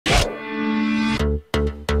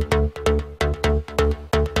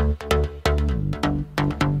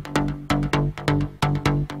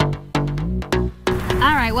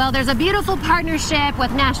Well, there's a beautiful partnership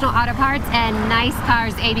with National Auto Parts and Nice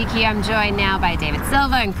Cars ABQ. I'm joined now by David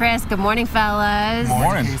Silva and Chris. Good morning, fellas. Good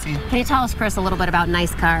morning. Casey. Can you tell us, Chris, a little bit about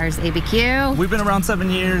Nice Cars ABQ? We've been around 7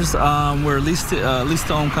 years. We're a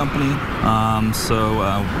lease-to-own company, so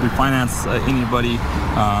we finance anybody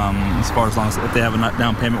as far as long as if they have a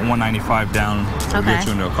down payment, $195 down, we'll get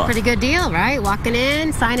you into a car. Pretty good deal, right? Walking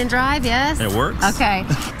in, sign and drive, yes? It works. Okay.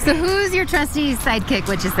 So who's your trusty sidekick,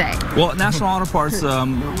 would you say? Well, National Auto Parts is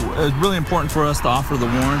really important for us to offer the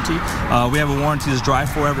warranty. We have a warranty that's drive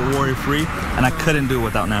forever, worry-free, and I couldn't do it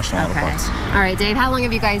without National Auto Parts. All right, Dave, how long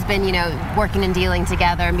have you guys been, working and dealing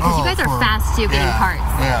together? Because you guys are fast, too, getting parts.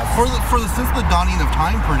 Yeah, since the dawning of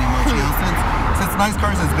time, pretty much. Since Nice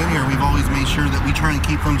Cars has been here, we've always made sure that we try and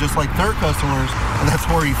keep them just like their customers, and that's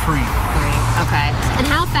worry-free. Okay. And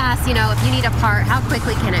how fast, if you need a part, how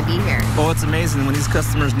quickly can it be here? Well, it's amazing. When these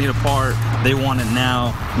customers need a part, they want it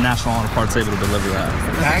now. National Auto Parts is able to deliver that.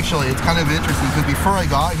 Actually, it's kind of interesting because before I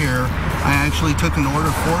got here, I actually took an order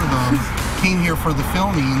for them, came here for the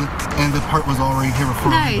filming, and the part was already here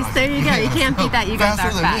before. Nice. There you go. You can't beat that. You guys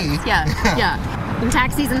are fast. Me. Yeah. And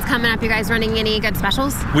tax season's coming up. You guys running any good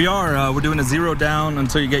specials? We are. We're doing a $0 down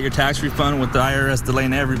until you get your tax refund. With the IRS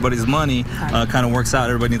delaying everybody's money, kind of works out.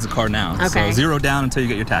 Everybody needs a car now. Okay. So $0 down until you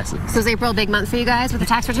get your taxes. So is April a big month for you guys with the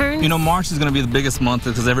tax returns? March is going to be the biggest month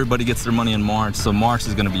because everybody gets their money in March. So March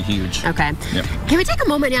is going to be huge. Okay. Yep. Can we take a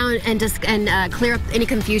moment now and clear up any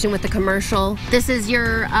confusion with the commercial? This is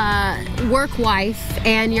your work wife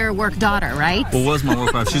and your work daughter, right? Well, was my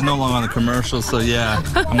work wife. She's no longer on the commercial, so yeah,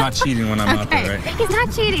 I'm not cheating when I'm out there, right? He's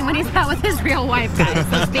not cheating when he's out with his real wife, guys.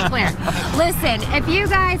 Let's be clear. Listen, if you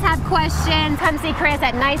guys have questions, come see Chris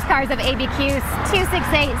at Nice Cars of ABQ,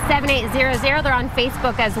 268-7800. They're on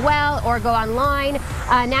Facebook as well, or go online.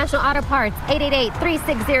 National Auto Parts,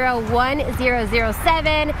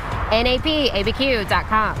 888-360-1007,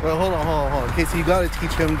 NAPABQ.com. Well, hold on. Casey, you got to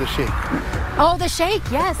teach him the shake. Oh, the shake,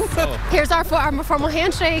 yes. Here's our formal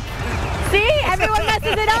handshake. See? Everyone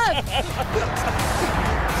messes it up.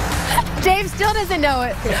 Dave still doesn't know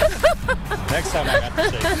it. Next time I got to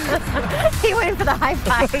shake. He went in for the high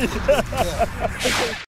five.